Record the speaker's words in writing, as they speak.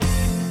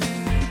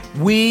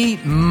We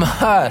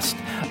must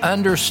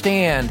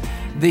understand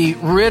the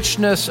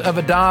richness of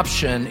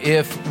adoption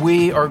if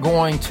we are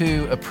going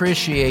to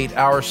appreciate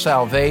our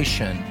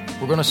salvation.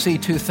 We're going to see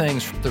two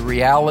things: the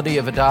reality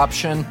of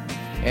adoption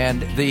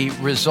and the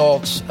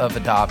results of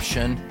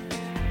adoption.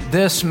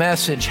 This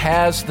message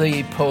has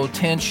the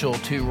potential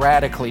to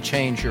radically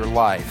change your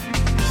life.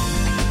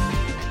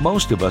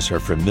 Most of us are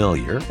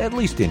familiar, at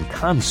least in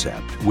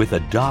concept, with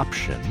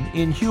adoption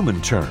in human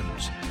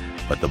terms.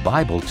 But the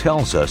Bible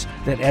tells us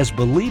that as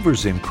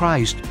believers in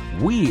Christ,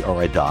 we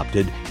are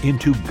adopted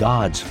into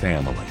God's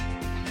family.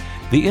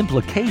 The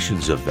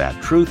implications of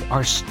that truth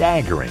are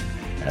staggering,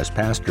 as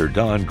Pastor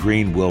Don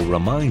Green will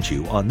remind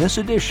you on this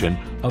edition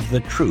of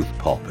The Truth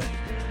Pulpit.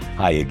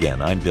 Hi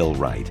again, I'm Bill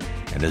Wright,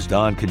 and as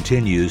Don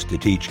continues to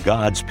teach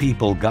God's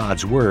people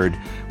God's Word,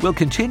 we'll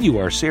continue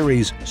our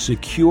series,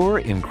 Secure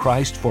in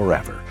Christ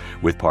Forever,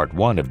 with part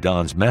 1 of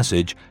Don's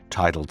message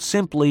titled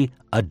simply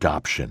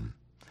Adoption.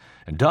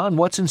 And Don,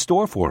 what's in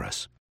store for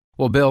us?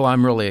 Well, Bill,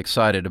 I'm really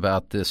excited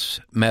about this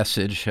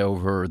message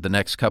over the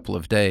next couple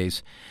of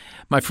days.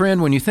 My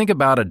friend, when you think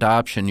about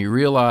adoption, you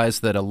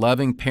realize that a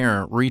loving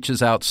parent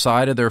reaches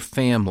outside of their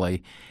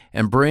family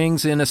and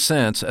brings, in a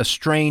sense, a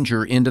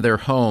stranger into their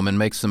home and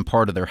makes them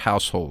part of their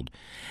household.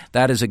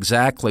 That is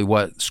exactly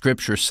what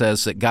Scripture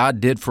says that God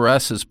did for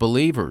us as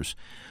believers.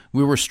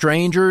 We were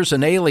strangers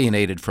and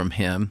alienated from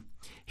Him.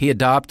 He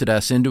adopted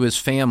us into His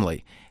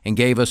family and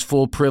gave us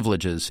full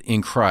privileges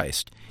in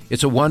Christ.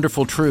 It's a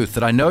wonderful truth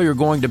that I know you're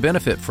going to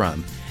benefit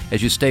from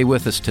as you stay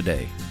with us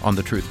today on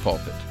The Truth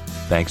Pulpit.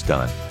 Thanks,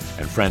 Don.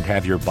 And friend,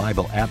 have your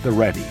Bible at the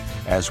ready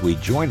as we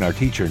join our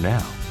teacher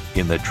now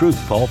in The Truth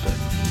Pulpit.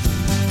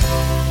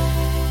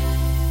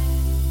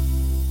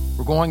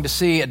 We're going to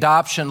see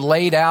adoption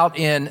laid out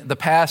in the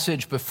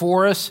passage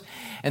before us,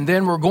 and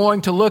then we're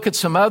going to look at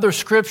some other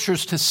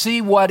scriptures to see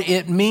what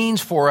it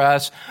means for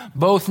us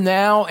both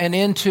now and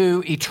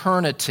into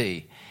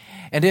eternity.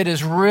 And it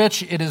is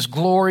rich, it is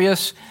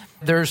glorious.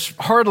 There's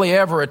hardly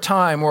ever a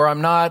time where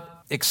I'm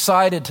not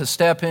excited to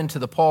step into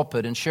the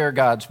pulpit and share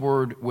God's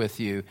Word with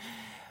you.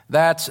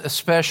 That's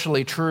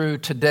especially true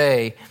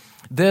today.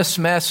 This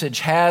message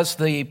has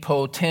the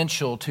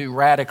potential to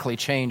radically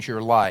change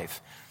your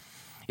life.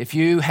 If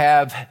you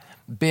have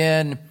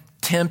been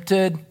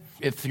tempted,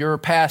 if your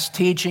past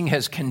teaching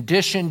has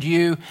conditioned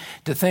you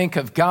to think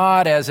of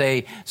God as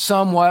a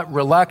somewhat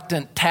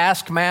reluctant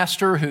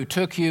taskmaster who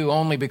took you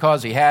only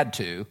because He had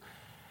to,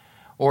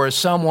 or as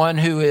someone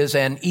who is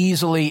an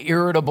easily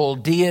irritable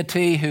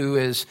deity who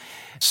is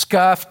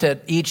scuffed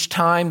at each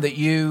time that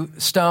you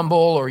stumble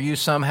or you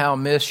somehow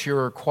miss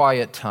your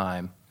quiet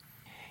time,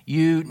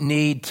 you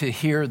need to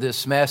hear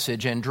this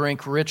message and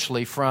drink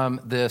richly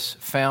from this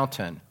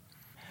fountain.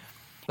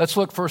 Let's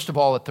look first of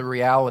all at the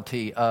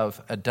reality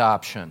of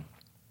adoption.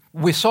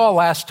 We saw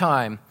last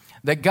time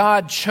that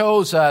God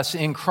chose us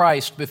in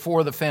Christ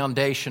before the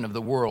foundation of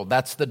the world.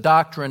 That's the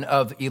doctrine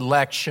of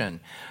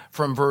election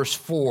from verse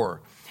 4.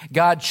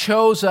 God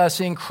chose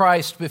us in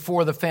Christ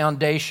before the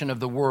foundation of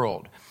the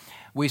world.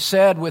 We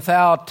said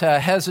without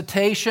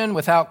hesitation,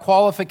 without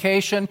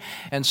qualification,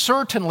 and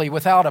certainly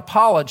without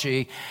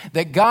apology,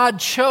 that God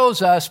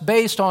chose us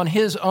based on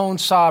His own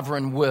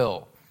sovereign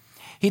will.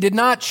 He did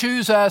not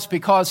choose us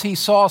because He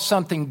saw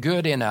something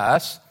good in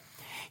us.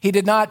 He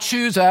did not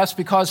choose us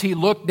because He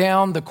looked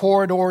down the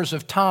corridors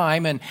of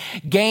time and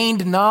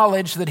gained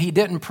knowledge that He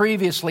didn't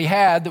previously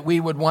had, that we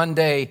would one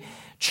day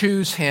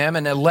choose Him,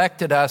 and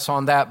elected us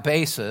on that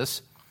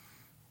basis.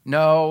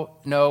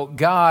 No,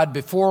 God,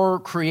 before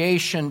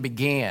creation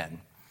began,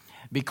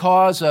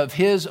 because of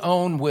His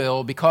own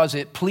will, because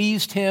it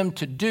pleased Him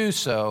to do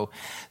so,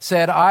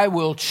 said, I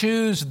will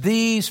choose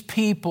these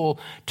people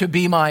to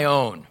be my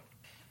own.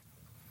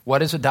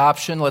 What is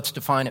adoption? Let's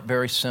define it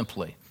very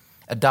simply.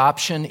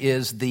 Adoption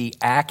is the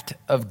act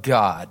of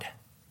God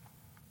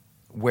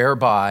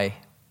whereby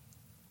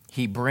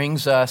He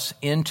brings us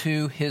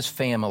into His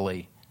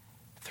family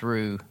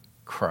through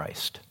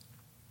Christ.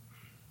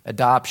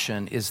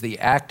 Adoption is the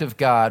act of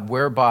God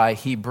whereby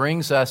He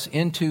brings us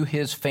into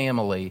His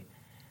family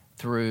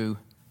through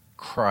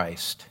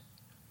Christ.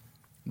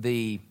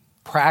 The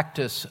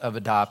practice of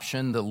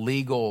adoption, the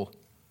legal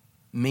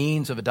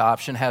means of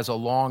adoption, has a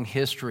long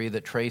history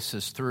that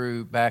traces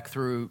back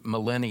through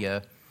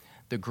millennia.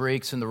 The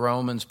Greeks and the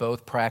Romans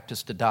both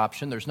practiced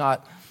adoption. There's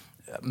not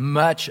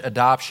much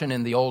adoption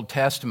in the Old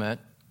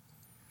Testament.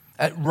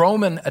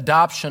 Roman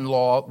adoption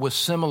law was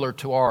similar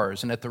to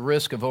ours, and at the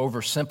risk of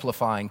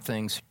oversimplifying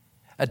things,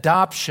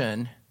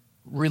 adoption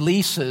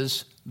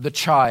releases the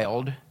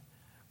child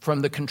from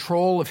the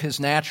control of his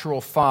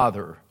natural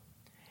father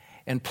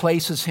and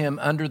places him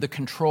under the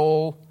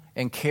control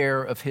and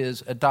care of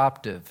his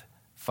adoptive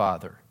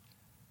father.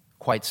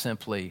 Quite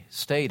simply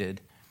stated,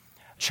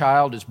 a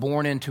child is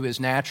born into his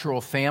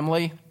natural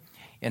family,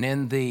 and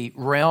in the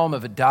realm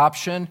of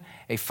adoption,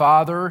 a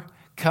father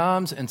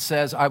comes and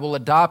says, I will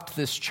adopt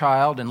this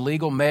child, and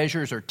legal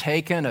measures are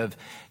taken of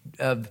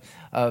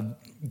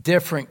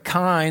different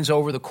kinds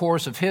over the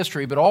course of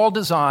history, but all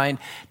designed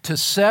to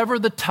sever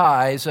the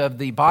ties of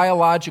the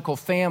biological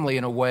family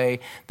in a way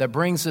that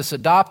brings this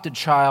adopted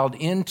child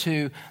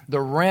into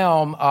the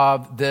realm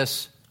of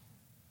this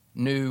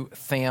new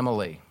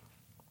family.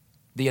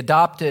 The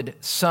adopted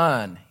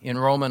son in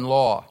Roman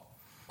law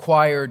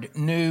acquired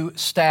new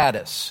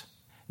status,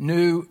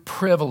 new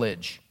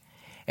privilege,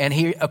 and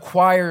he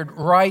acquired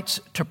rights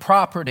to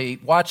property,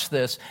 watch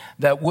this,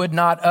 that would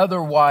not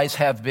otherwise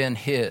have been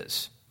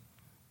his.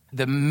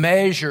 The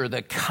measure,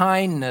 the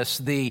kindness,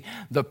 the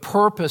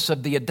purpose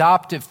of the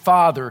adoptive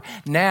father.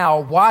 Now,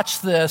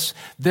 watch this.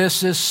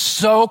 This is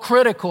so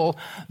critical.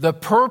 The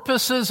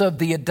purposes of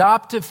the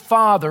adoptive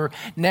father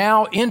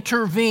now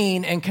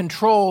intervene and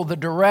control the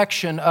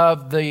direction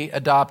of the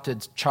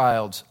adopted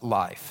child's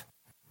life.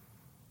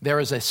 There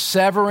is a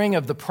severing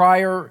of the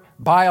prior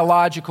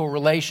biological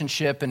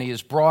relationship, and he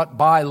is brought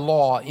by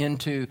law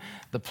into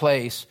the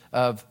place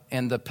of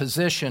and the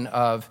position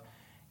of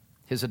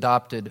his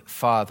adopted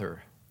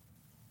father.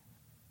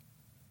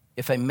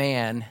 If a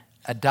man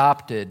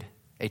adopted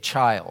a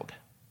child,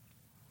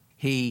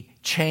 he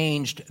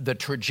changed the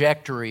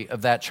trajectory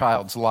of that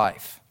child's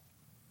life.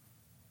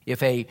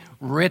 If a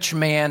rich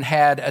man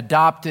had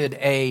adopted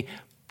a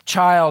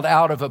child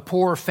out of a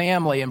poor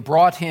family and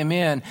brought him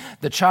in,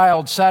 the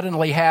child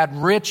suddenly had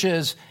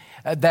riches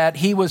that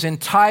he was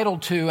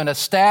entitled to and a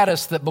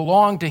status that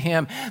belonged to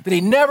him that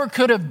he never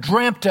could have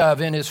dreamt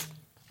of in his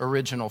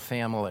original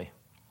family.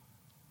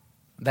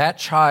 That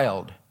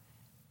child,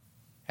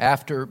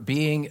 after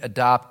being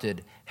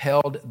adopted,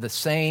 held the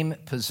same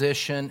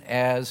position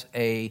as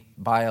a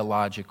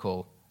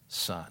biological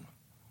son.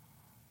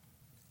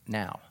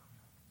 Now,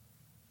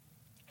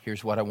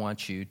 here's what I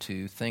want you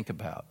to think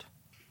about.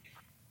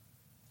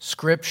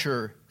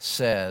 Scripture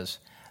says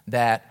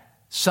that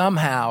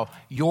somehow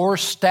your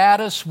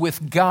status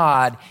with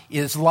God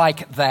is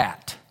like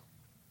that.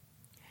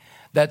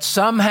 That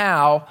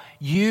somehow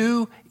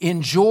you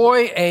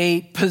enjoy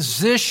a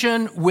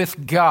position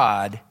with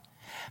God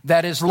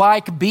that is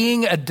like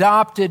being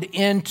adopted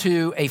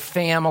into a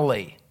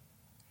family.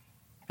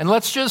 And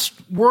let's just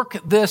work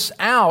this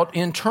out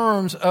in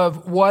terms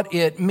of what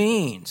it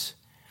means.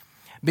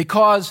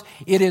 Because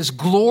it is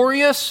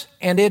glorious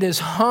and it is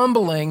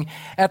humbling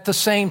at the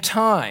same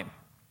time.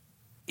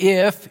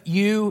 If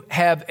you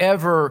have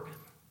ever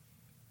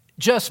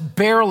just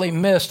barely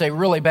missed a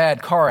really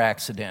bad car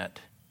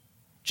accident,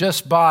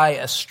 just by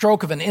a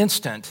stroke of an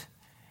instant,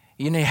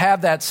 you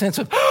have that sense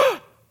of,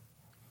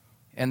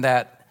 and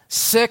that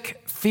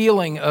sick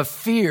feeling of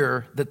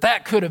fear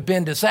that could have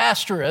been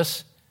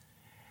disastrous,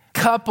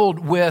 coupled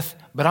with,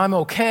 but I'm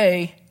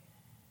okay.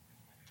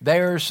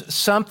 There's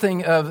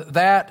something of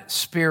that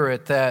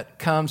spirit that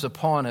comes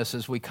upon us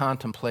as we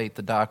contemplate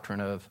the doctrine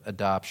of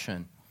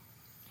adoption.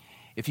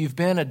 If you've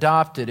been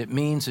adopted, it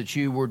means that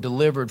you were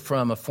delivered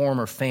from a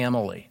former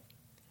family.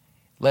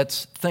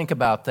 Let's think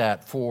about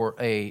that for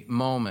a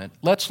moment.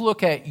 Let's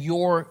look at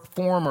your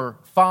former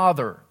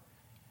father.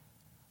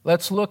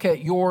 Let's look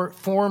at your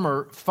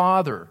former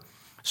father.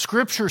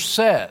 Scripture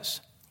says,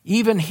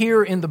 even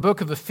here in the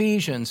book of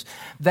Ephesians,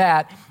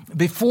 that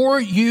before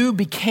you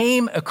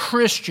became a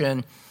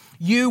Christian,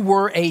 you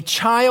were a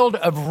child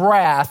of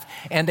wrath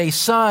and a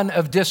son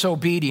of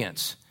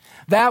disobedience.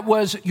 That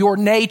was your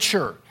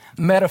nature,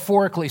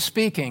 metaphorically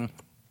speaking.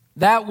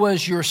 That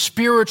was your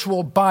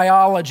spiritual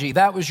biology.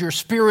 That was your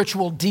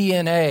spiritual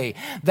DNA.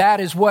 That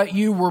is what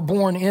you were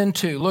born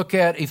into. Look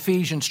at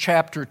Ephesians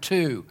chapter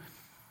 2.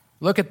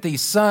 Look at the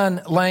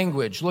son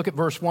language. Look at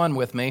verse 1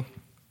 with me.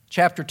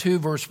 Chapter 2,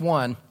 verse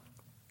 1.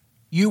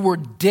 You were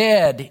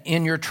dead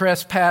in your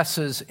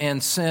trespasses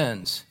and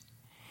sins,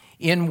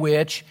 in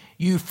which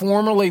you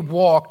formerly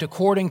walked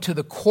according to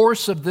the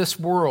course of this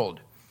world,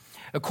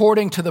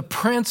 according to the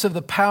prince of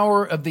the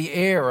power of the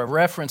air, a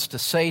reference to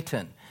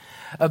Satan,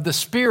 of the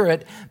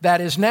spirit that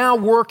is now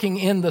working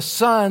in the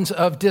sons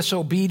of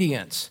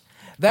disobedience.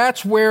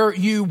 That's where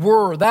you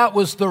were. That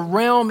was the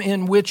realm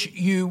in which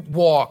you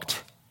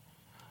walked.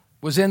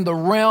 Was in the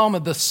realm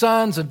of the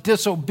sons of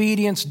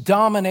disobedience,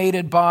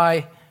 dominated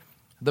by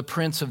the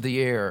prince of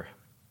the air.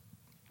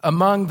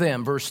 Among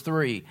them, verse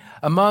 3,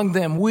 among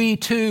them we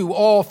too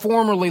all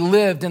formerly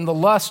lived in the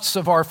lusts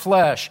of our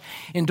flesh,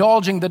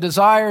 indulging the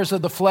desires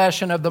of the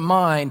flesh and of the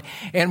mind,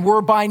 and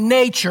were by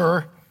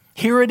nature,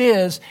 here it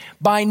is,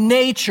 by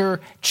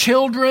nature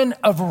children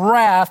of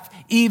wrath,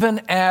 even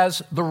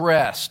as the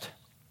rest.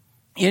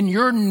 In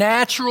your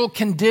natural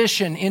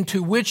condition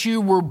into which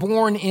you were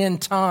born in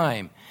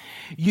time,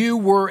 you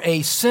were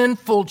a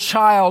sinful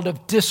child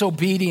of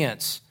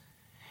disobedience.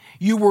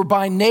 You were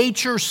by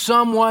nature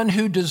someone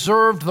who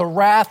deserved the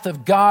wrath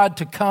of God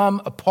to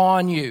come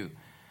upon you.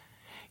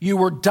 You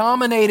were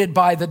dominated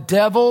by the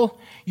devil.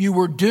 You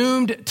were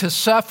doomed to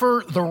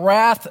suffer the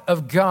wrath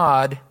of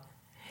God.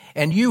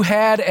 And you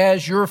had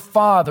as your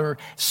father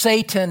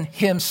Satan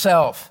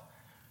himself.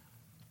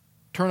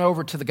 Turn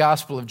over to the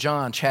Gospel of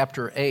John,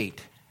 chapter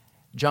 8.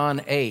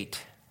 John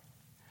 8.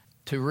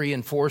 to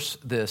reinforce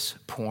this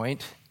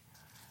point.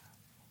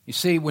 You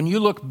see, when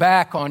you look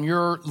back on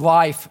your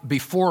life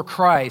before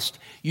Christ,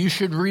 you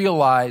should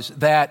realize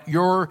that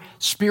your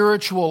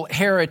spiritual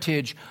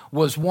heritage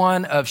was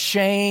one of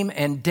shame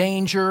and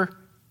danger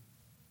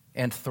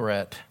and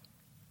threat.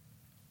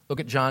 Look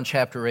at John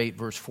chapter 8,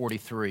 verse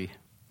 43.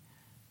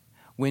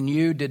 When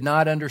you did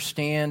not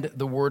understand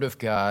the Word of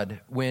God,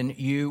 when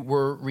you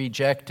were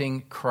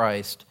rejecting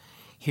Christ,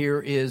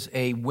 here is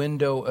a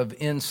window of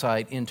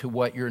insight into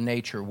what your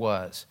nature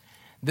was.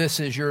 This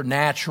is your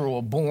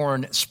natural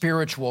born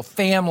spiritual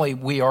family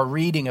we are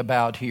reading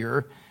about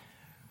here.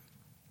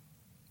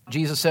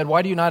 Jesus said,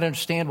 "Why do you not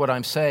understand what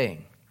I'm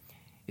saying?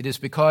 It is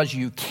because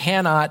you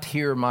cannot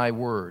hear my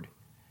word.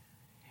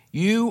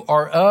 You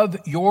are of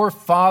your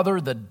father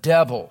the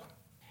devil,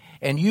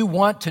 and you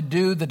want to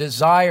do the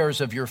desires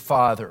of your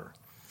father.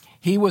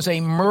 He was a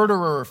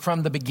murderer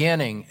from the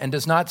beginning and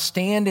does not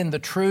stand in the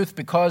truth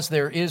because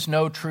there is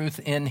no truth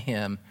in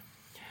him.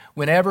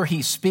 Whenever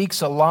he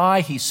speaks a lie,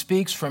 he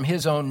speaks from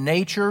his own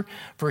nature,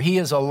 for he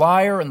is a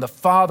liar and the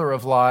father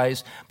of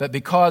lies. But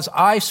because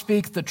I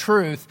speak the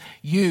truth,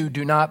 you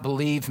do not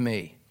believe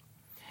me."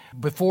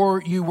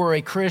 Before you were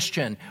a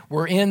Christian,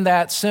 were in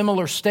that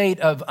similar state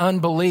of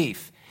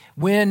unbelief.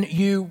 When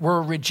you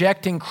were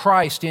rejecting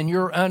Christ in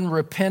your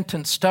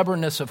unrepentant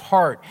stubbornness of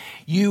heart,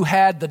 you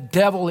had the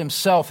devil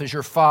himself as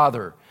your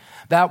father.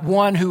 That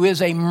one who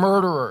is a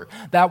murderer,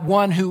 that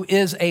one who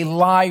is a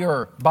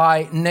liar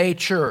by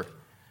nature,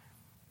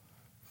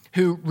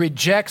 who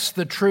rejects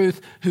the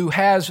truth, who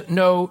has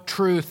no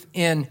truth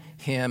in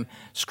him.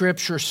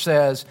 Scripture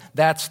says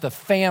that's the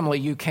family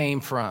you came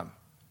from.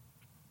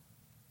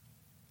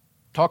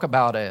 Talk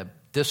about a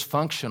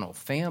dysfunctional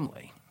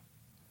family.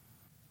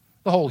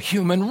 The whole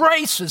human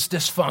race is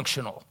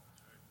dysfunctional.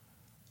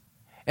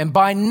 And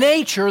by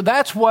nature,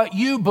 that's what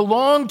you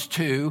belonged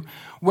to,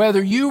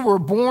 whether you were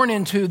born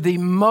into the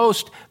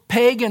most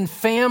pagan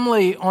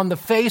family on the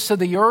face of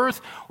the earth,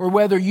 or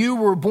whether you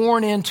were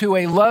born into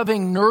a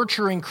loving,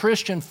 nurturing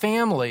Christian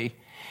family.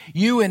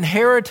 You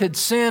inherited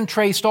sin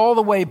traced all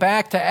the way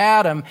back to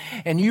Adam,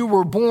 and you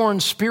were born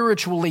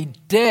spiritually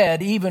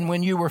dead even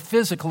when you were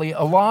physically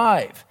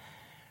alive.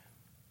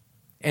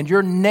 And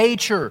your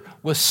nature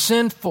was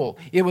sinful,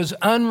 it was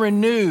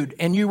unrenewed,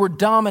 and you were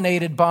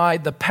dominated by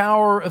the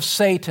power of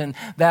Satan,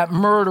 that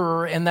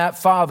murderer and that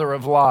father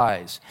of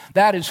lies.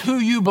 That is who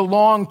you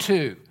belong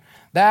to.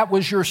 That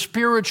was your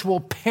spiritual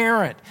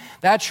parent.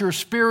 That's your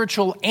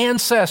spiritual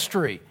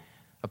ancestry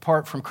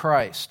apart from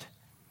Christ.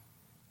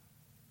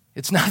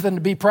 It's nothing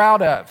to be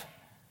proud of.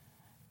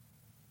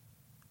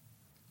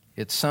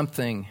 It's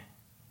something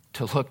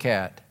to look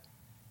at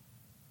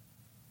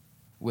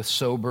with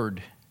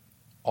sobered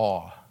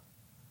awe.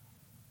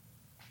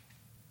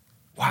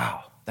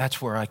 Wow,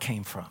 that's where I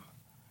came from.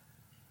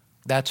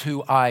 That's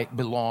who I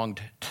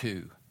belonged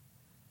to.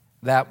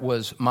 That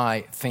was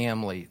my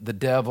family, the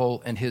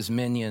devil and his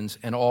minions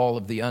and all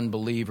of the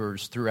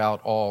unbelievers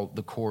throughout all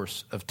the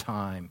course of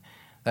time.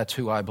 That's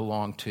who I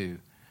belong to.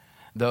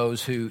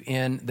 Those who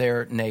in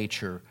their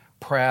nature,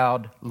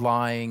 proud,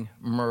 lying,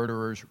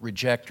 murderers,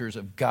 rejectors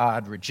of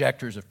God,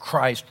 rejectors of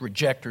Christ,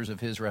 rejectors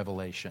of his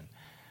revelation.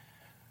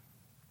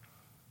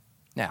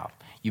 Now,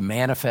 you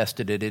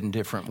manifested it in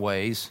different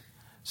ways.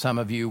 Some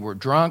of you were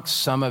drunks,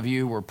 some of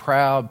you were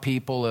proud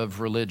people of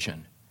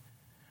religion.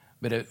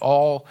 But it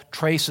all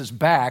traces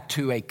back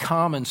to a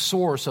common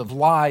source of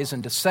lies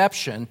and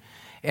deception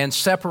and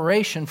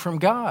separation from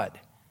God.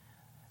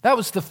 That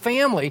was the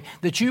family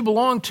that you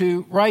belonged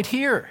to right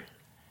here.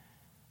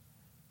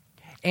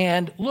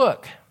 And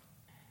look,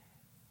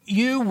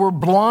 you were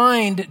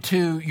blind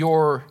to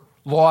your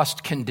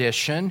lost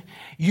condition.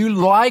 You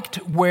liked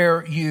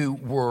where you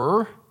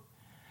were.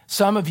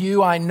 Some of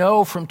you, I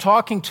know from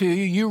talking to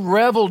you, you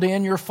reveled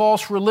in your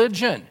false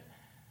religion.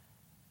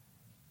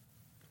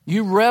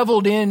 You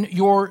reveled in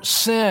your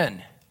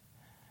sin.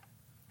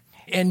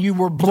 And you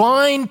were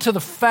blind to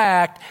the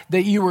fact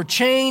that you were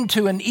chained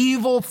to an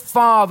evil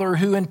father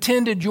who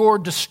intended your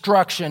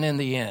destruction in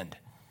the end.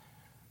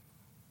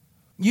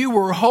 You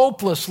were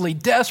hopelessly,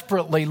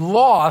 desperately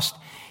lost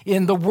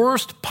in the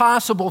worst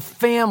possible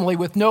family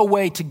with no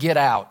way to get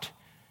out.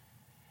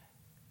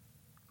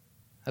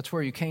 That's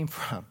where you came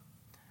from.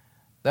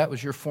 That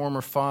was your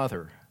former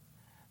father.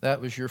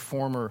 That was your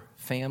former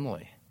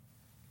family.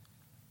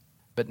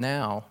 But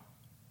now,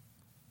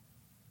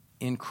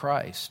 in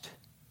Christ,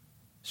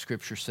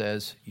 Scripture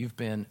says you've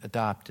been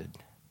adopted.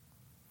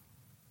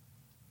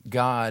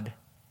 God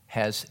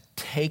has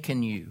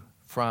taken you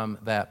from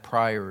that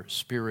prior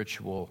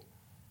spiritual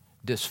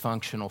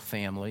dysfunctional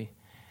family,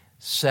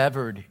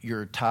 severed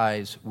your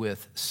ties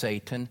with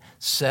Satan,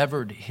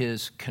 severed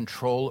his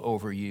control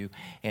over you,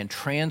 and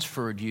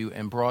transferred you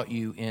and brought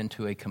you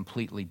into a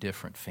completely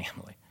different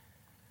family.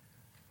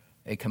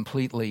 A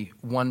completely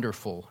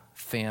wonderful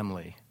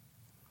family.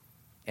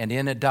 And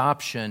in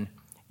adoption,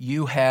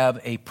 you have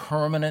a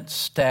permanent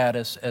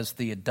status as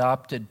the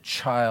adopted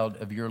child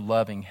of your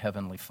loving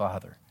Heavenly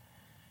Father.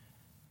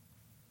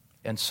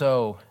 And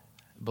so,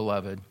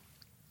 beloved,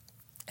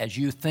 as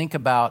you think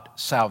about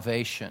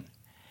salvation,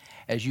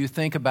 as you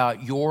think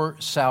about your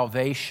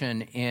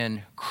salvation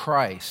in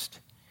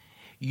Christ,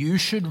 you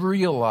should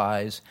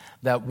realize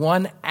that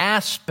one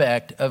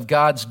aspect of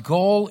God's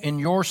goal in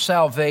your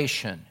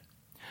salvation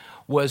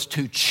was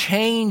to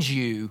change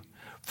you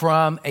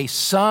from a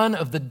son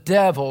of the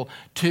devil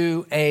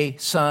to a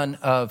son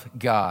of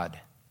God,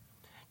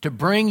 to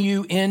bring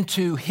you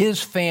into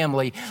His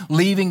family,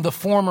 leaving the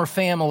former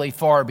family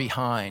far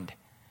behind.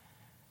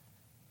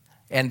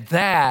 And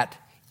that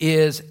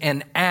is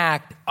an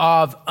act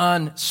of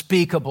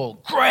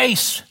unspeakable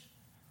grace.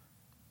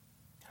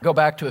 Go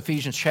back to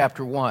Ephesians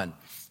chapter 1.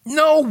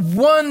 No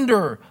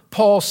wonder,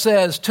 Paul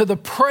says, to the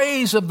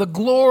praise of the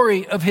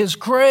glory of His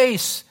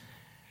grace.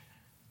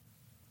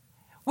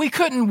 We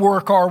couldn't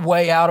work our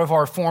way out of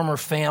our former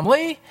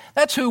family.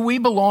 That's who we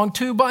belong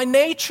to by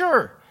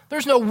nature.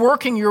 There's no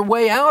working your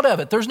way out of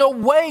it. There's no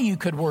way you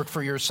could work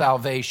for your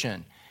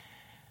salvation.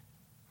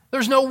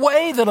 There's no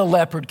way that a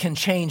leopard can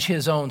change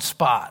his own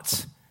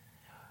spots,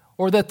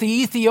 or that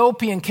the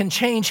Ethiopian can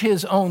change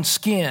his own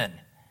skin.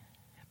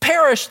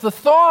 Perish the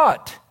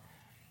thought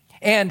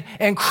and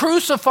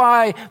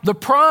crucify the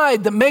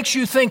pride that makes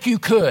you think you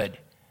could.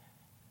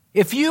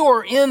 If you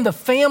are in the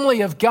family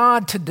of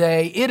God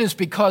today, it is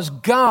because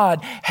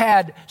God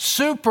had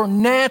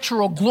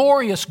supernatural,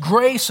 glorious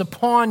grace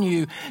upon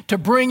you to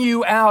bring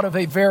you out of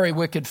a very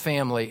wicked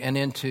family and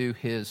into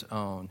His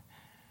own.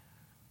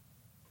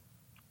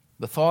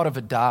 The thought of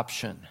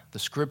adoption, the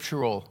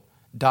scriptural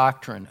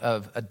doctrine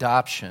of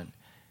adoption.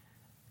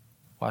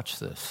 Watch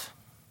this.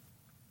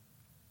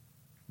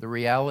 The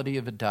reality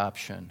of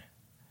adoption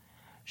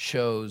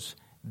shows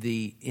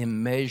the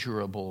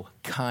immeasurable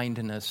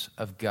kindness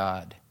of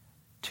God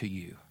to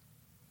you.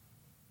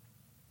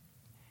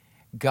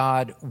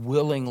 God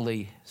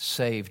willingly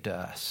saved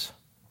us.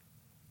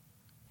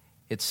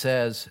 It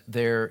says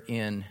there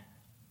in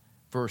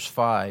verse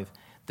 5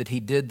 that He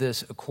did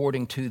this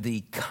according to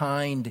the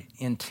kind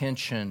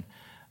intention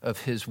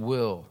of His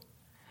will.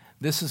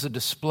 This is a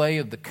display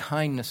of the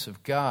kindness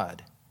of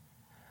God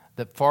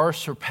that far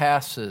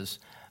surpasses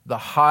the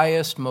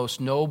highest, most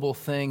noble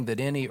thing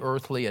that any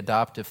earthly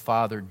adoptive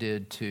father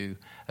did to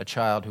a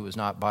child who was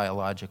not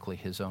biologically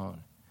his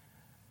own.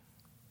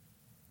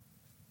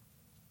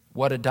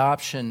 What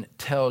adoption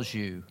tells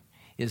you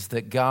is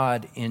that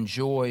God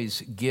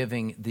enjoys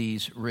giving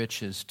these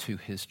riches to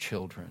His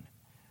children.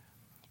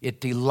 It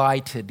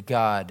delighted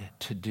God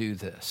to do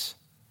this.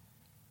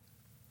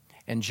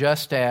 And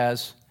just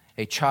as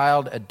a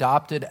child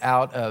adopted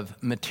out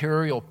of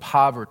material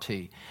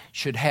poverty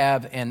should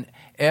have an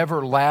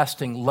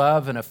everlasting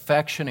love and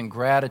affection and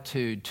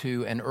gratitude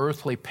to an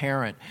earthly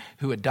parent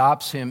who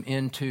adopts him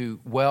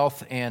into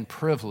wealth and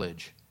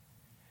privilege,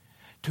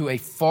 to a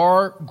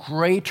far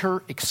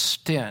greater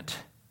extent,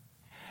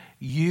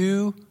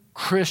 you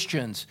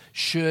Christians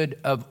should,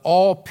 of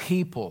all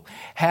people,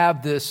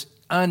 have this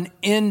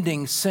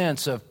unending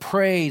sense of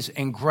praise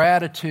and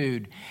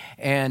gratitude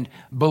and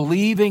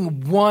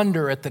believing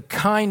wonder at the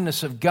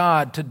kindness of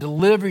God to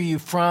deliver you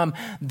from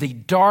the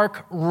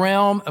dark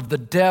realm of the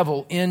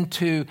devil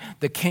into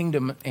the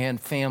kingdom and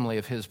family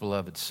of His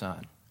beloved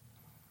Son.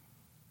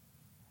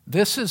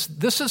 This is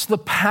the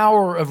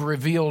power of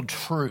revealed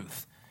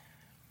truth.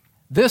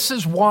 This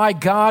is why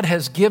God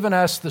has given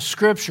us the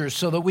Scriptures,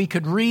 so that we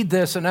could read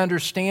this and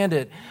understand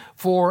it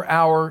for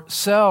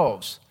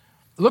ourselves.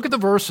 Look at the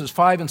verses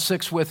 5 and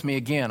 6 with me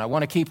again. I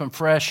want to keep them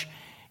fresh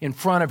in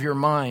front of your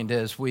mind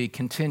as we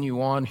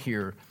continue on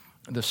here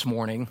this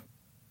morning.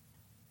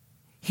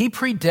 He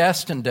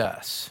predestined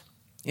us,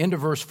 into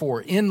verse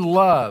 4, in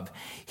love,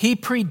 He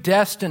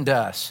predestined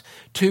us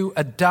to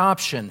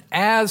adoption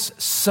as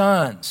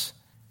sons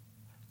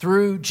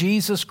through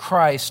Jesus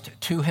Christ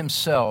to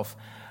Himself,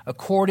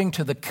 according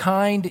to the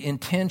kind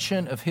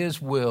intention of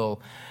His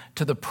will,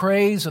 to the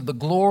praise of the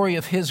glory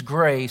of His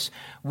grace,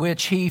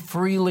 which He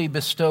freely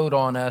bestowed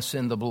on us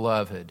in the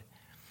Beloved.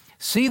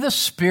 See the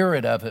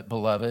spirit of it,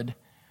 beloved.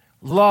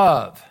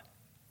 Love,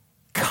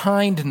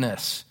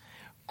 kindness,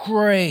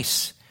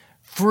 grace,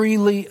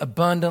 freely,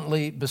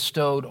 abundantly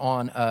bestowed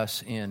on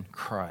us in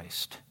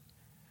Christ.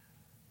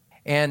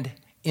 And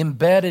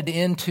embedded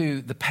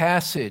into the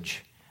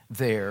passage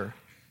there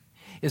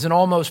is an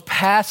almost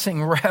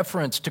passing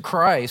reference to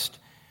Christ.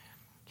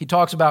 He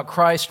talks about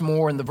Christ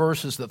more in the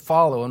verses that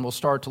follow, and we'll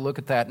start to look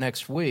at that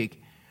next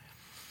week.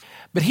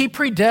 But He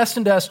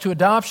predestined us to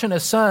adoption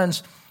as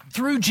sons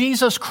through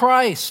Jesus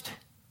Christ.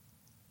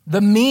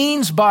 The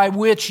means by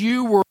which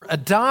you were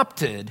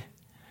adopted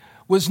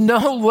was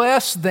no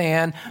less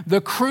than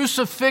the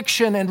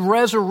crucifixion and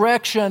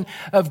resurrection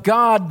of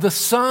God the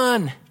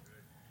Son.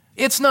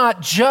 It's not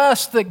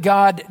just that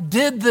God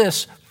did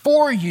this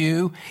for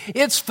you,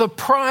 it's the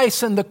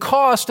price and the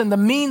cost and the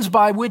means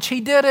by which He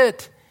did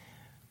it.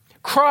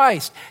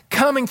 Christ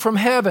coming from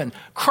heaven,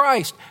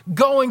 Christ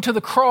going to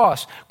the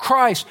cross,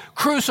 Christ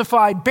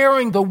crucified,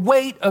 bearing the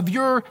weight of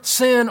your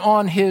sin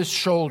on His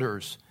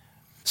shoulders,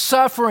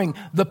 suffering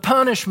the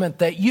punishment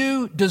that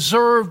you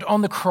deserved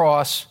on the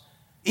cross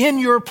in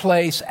your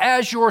place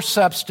as your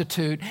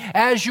substitute,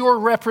 as your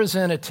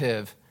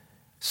representative,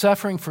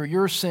 suffering for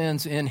your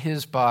sins in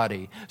His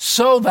body,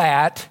 so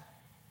that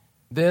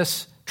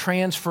this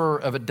transfer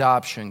of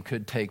adoption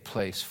could take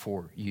place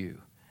for you.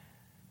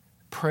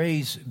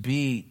 Praise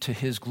be to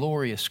His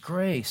glorious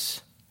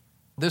grace.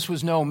 This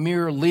was no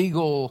mere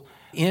legal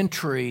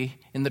entry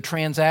in the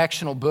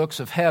transactional books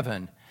of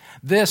heaven.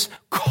 This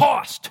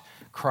cost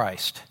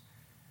Christ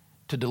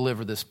to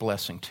deliver this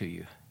blessing to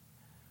you.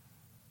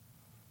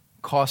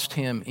 Cost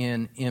Him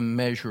in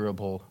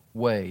immeasurable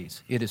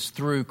ways. It is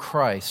through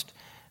Christ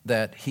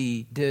that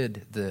He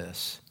did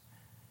this.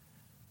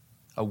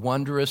 A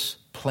wondrous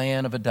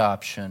plan of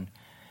adoption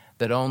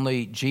that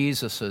only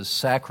Jesus'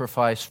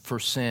 sacrifice for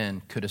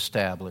sin could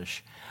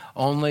establish.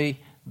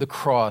 Only the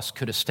cross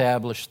could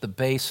establish the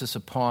basis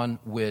upon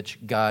which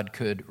God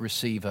could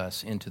receive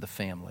us into the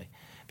family.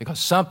 Because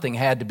something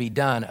had to be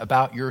done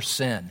about your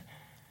sin,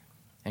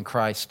 and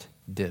Christ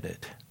did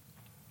it.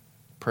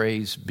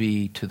 Praise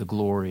be to the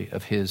glory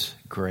of His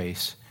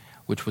grace,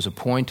 which was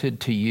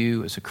appointed to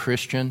you as a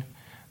Christian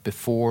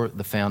before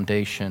the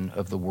foundation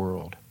of the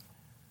world.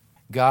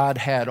 God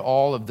had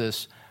all of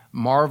this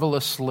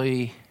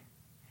marvelously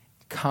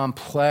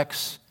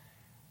complex,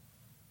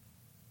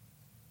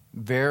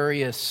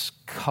 various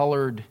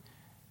colored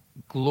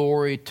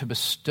glory to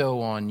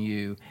bestow on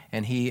you,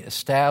 and He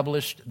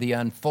established the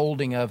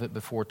unfolding of it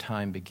before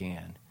time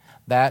began.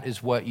 That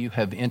is what you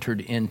have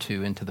entered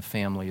into the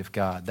family of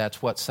God.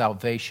 That's what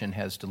salvation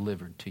has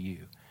delivered to you.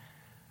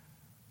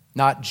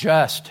 Not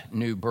just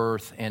new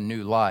birth and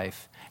new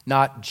life,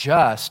 not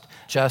just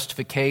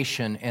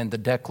justification and the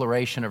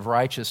declaration of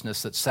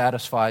righteousness that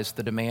satisfies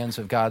the demands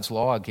of God's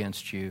law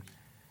against you,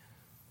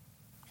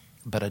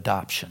 but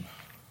adoption.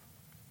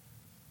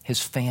 His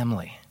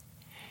family.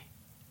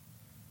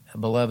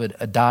 Beloved,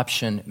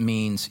 adoption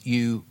means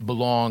you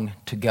belong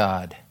to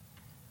God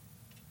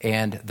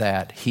and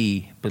that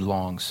He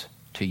belongs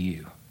to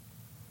you.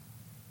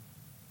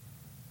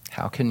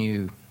 How can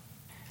you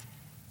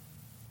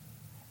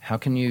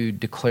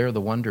declare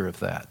the wonder of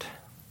that?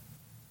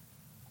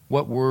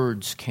 What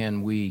words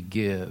can we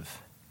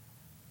give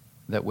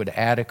that would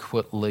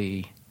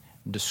adequately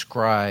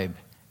describe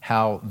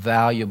how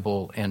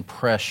valuable and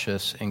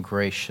precious and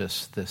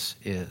gracious this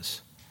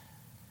is?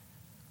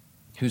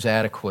 Who's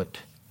adequate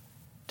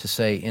to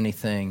say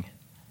anything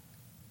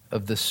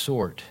of this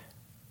sort?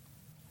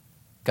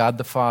 God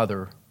the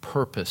Father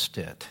purposed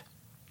it.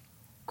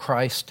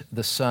 Christ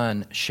the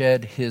Son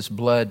shed His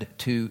blood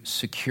to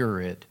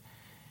secure it.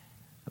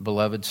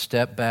 Beloved,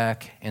 step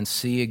back and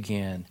see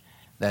again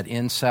that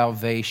in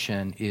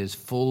salvation is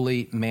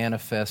fully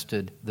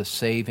manifested the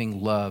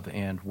saving love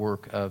and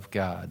work of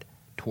God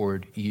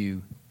toward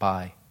you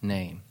by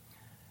name.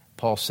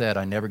 Paul said,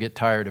 I never get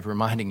tired of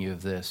reminding you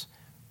of this.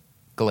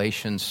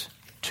 Galatians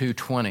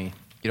 2:20,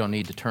 you don't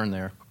need to turn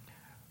there,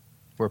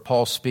 where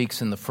Paul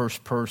speaks in the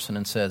first person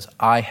and says,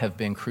 I have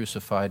been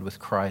crucified with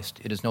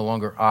Christ. It is no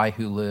longer I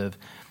who live,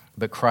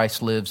 but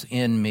Christ lives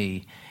in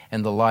me.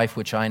 And the life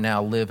which I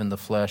now live in the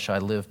flesh, I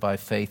live by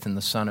faith in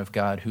the Son of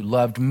God, who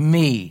loved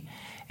me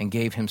and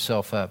gave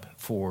Himself up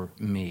for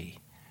me.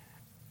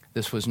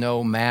 This was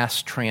no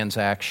mass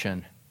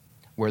transaction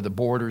where the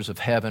borders of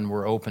heaven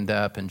were opened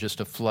up and just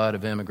a flood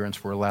of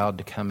immigrants were allowed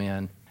to come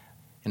in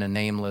a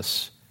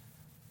nameless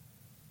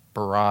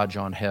barrage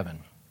on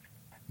heaven.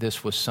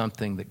 This was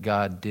something that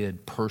God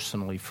did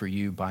personally for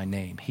you by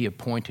name. He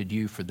appointed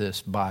you for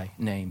this by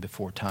name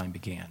before time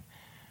began.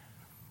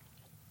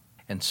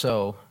 And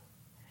so,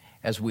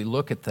 as we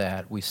look at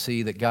that, we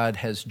see that God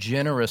has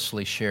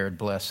generously shared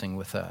blessing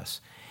with us.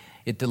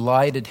 It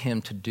delighted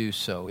Him to do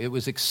so. It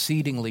was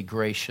exceedingly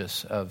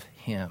gracious of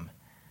Him.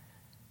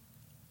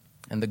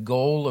 And the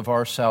goal of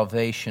our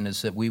salvation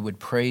is that we would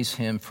praise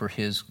Him for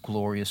His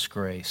glorious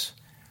grace.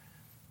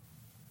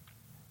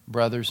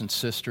 Brothers and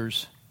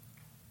sisters,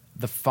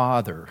 the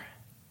Father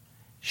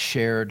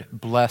shared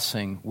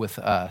blessing with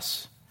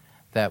us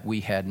that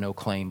we had no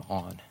claim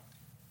on.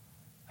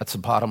 That's the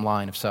bottom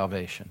line of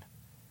salvation.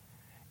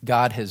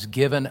 God has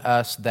given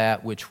us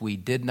that which we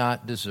did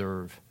not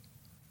deserve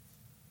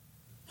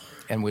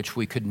and which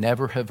we could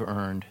never have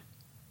earned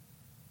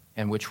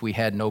and which we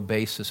had no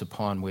basis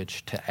upon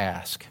which to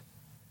ask.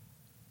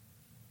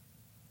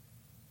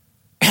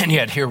 And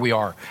yet here we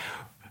are,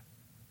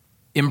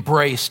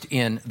 embraced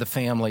in the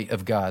family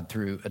of God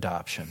through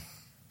adoption.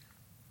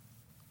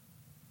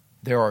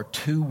 There are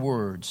two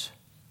words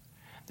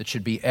that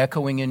should be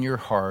echoing in your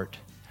heart.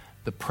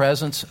 The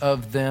presence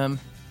of them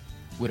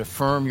would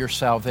affirm your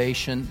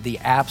salvation. The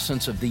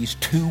absence of these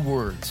two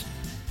words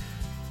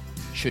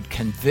should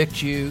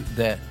convict you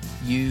that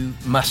you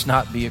must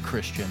not be a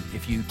Christian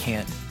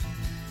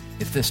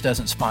if this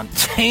doesn't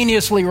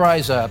spontaneously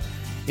rise up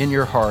in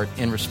your heart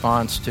in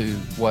response to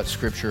what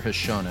Scripture has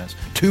shown us.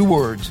 Two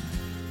words: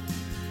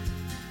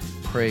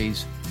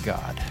 praise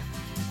God.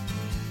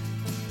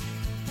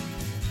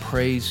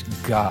 Praise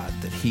God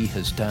that He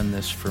has done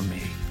this for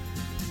me.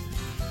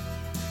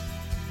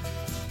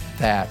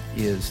 That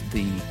is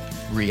the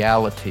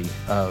reality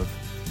of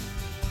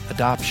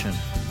adoption.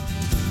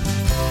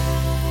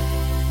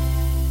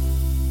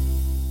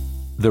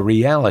 The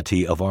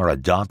reality of our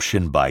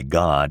adoption by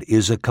God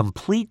is a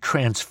complete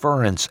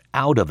transference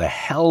out of a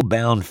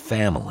hell-bound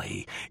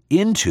family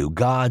into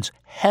God's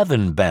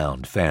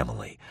heaven-bound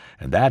family,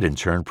 and that in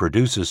turn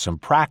produces some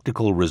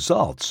practical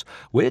results,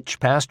 which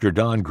Pastor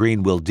Don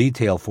Green will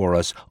detail for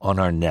us on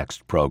our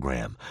next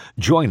program.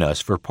 Join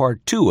us for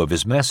part 2 of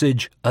his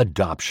message,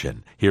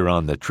 Adoption, here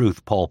on the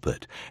Truth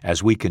Pulpit,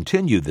 as we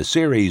continue the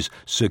series,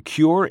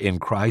 Secure in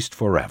Christ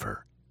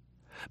Forever.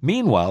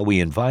 Meanwhile,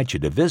 we invite you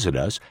to visit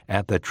us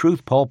at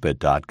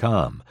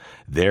thetruthpulpit.com.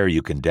 There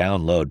you can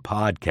download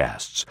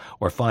podcasts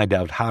or find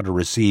out how to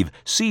receive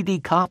CD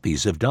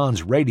copies of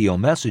Don's radio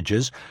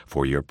messages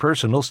for your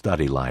personal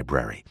study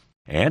library.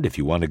 And if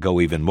you want to go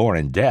even more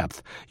in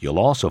depth, you'll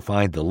also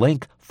find the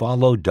link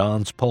Follow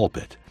Don's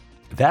Pulpit.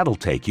 That'll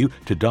take you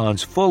to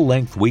Don's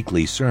full-length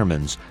weekly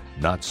sermons,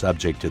 not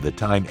subject to the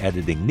time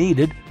editing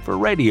needed for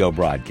radio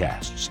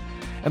broadcasts.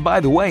 And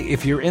by the way,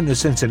 if you're in the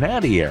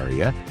Cincinnati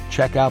area,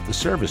 check out the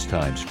service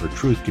times for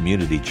Truth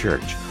Community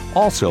Church,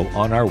 also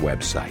on our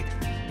website.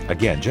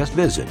 Again, just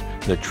visit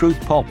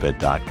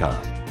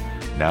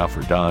thetruthpulpit.com. Now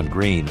for Don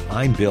Green,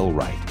 I'm Bill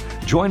Wright.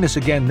 Join us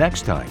again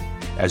next time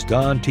as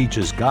Don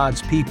teaches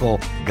God's people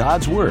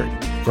God's Word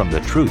from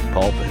the Truth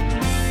Pulpit.